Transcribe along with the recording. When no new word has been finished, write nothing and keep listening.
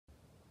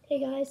Hey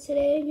guys,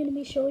 today I'm going to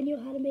be showing you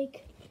how to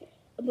make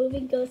a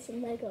moving ghost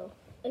in Lego.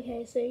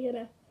 Okay, so you're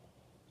going to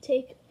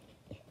take,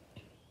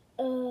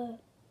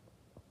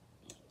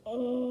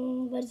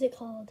 what is it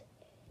called?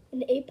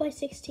 An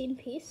 8x16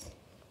 piece.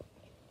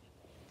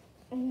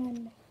 And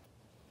then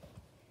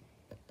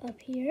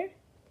up here,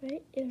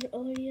 right? You're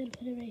going to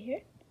put it right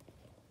here.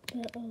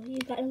 But you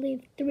got to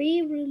leave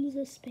 3 rooms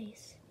of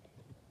space.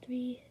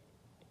 3.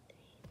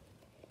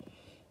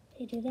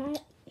 You do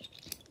that.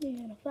 You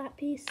got a flat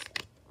piece.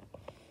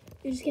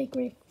 You just get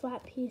great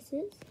flat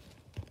pieces.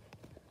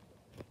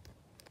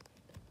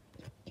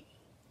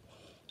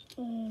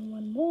 And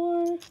one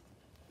more.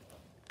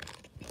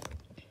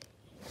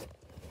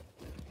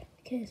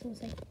 Okay, so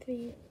it's like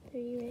 3,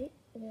 right?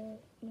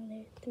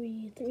 Another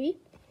 3.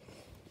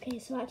 Okay,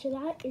 so after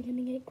that, you're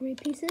gonna get gray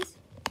pieces.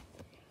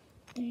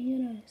 And you're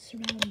gonna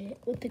surround it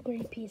with the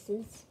gray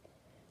pieces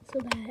so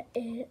that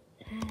it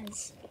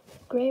has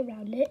gray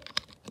around it.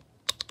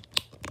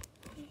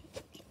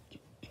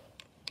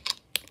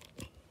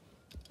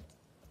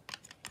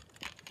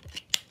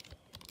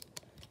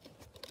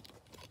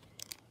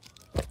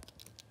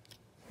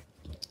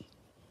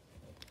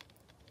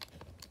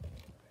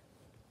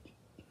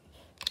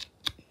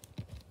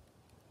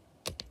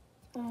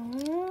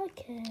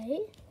 Okay,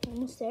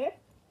 almost there.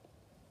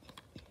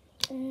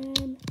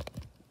 And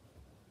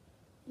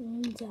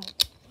done.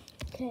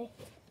 Okay,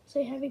 so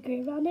you have your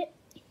gray around it.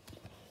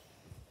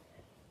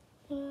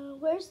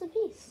 Where's the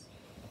piece?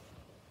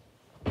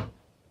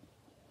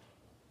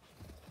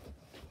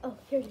 Oh,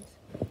 here it is.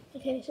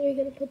 Okay, so you're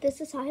gonna put this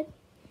aside.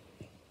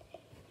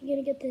 You're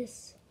gonna get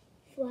this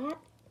flat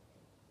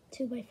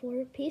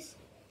 2x4 piece.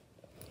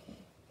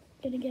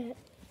 You're gonna get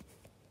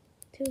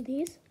 2 of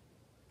these.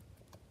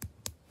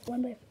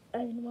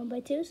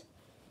 1x2s.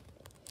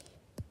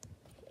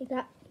 Like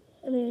that.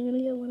 And then you're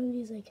gonna get one of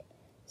these like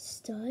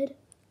stud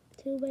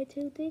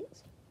 2x2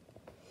 things.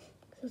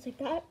 So it's like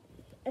that.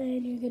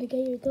 And you're gonna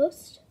get your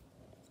ghost.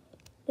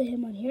 Put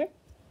him on here.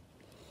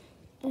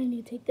 And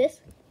you take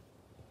this.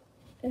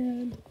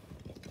 And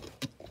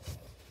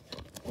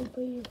you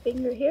put your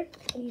finger here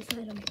and you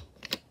slide him.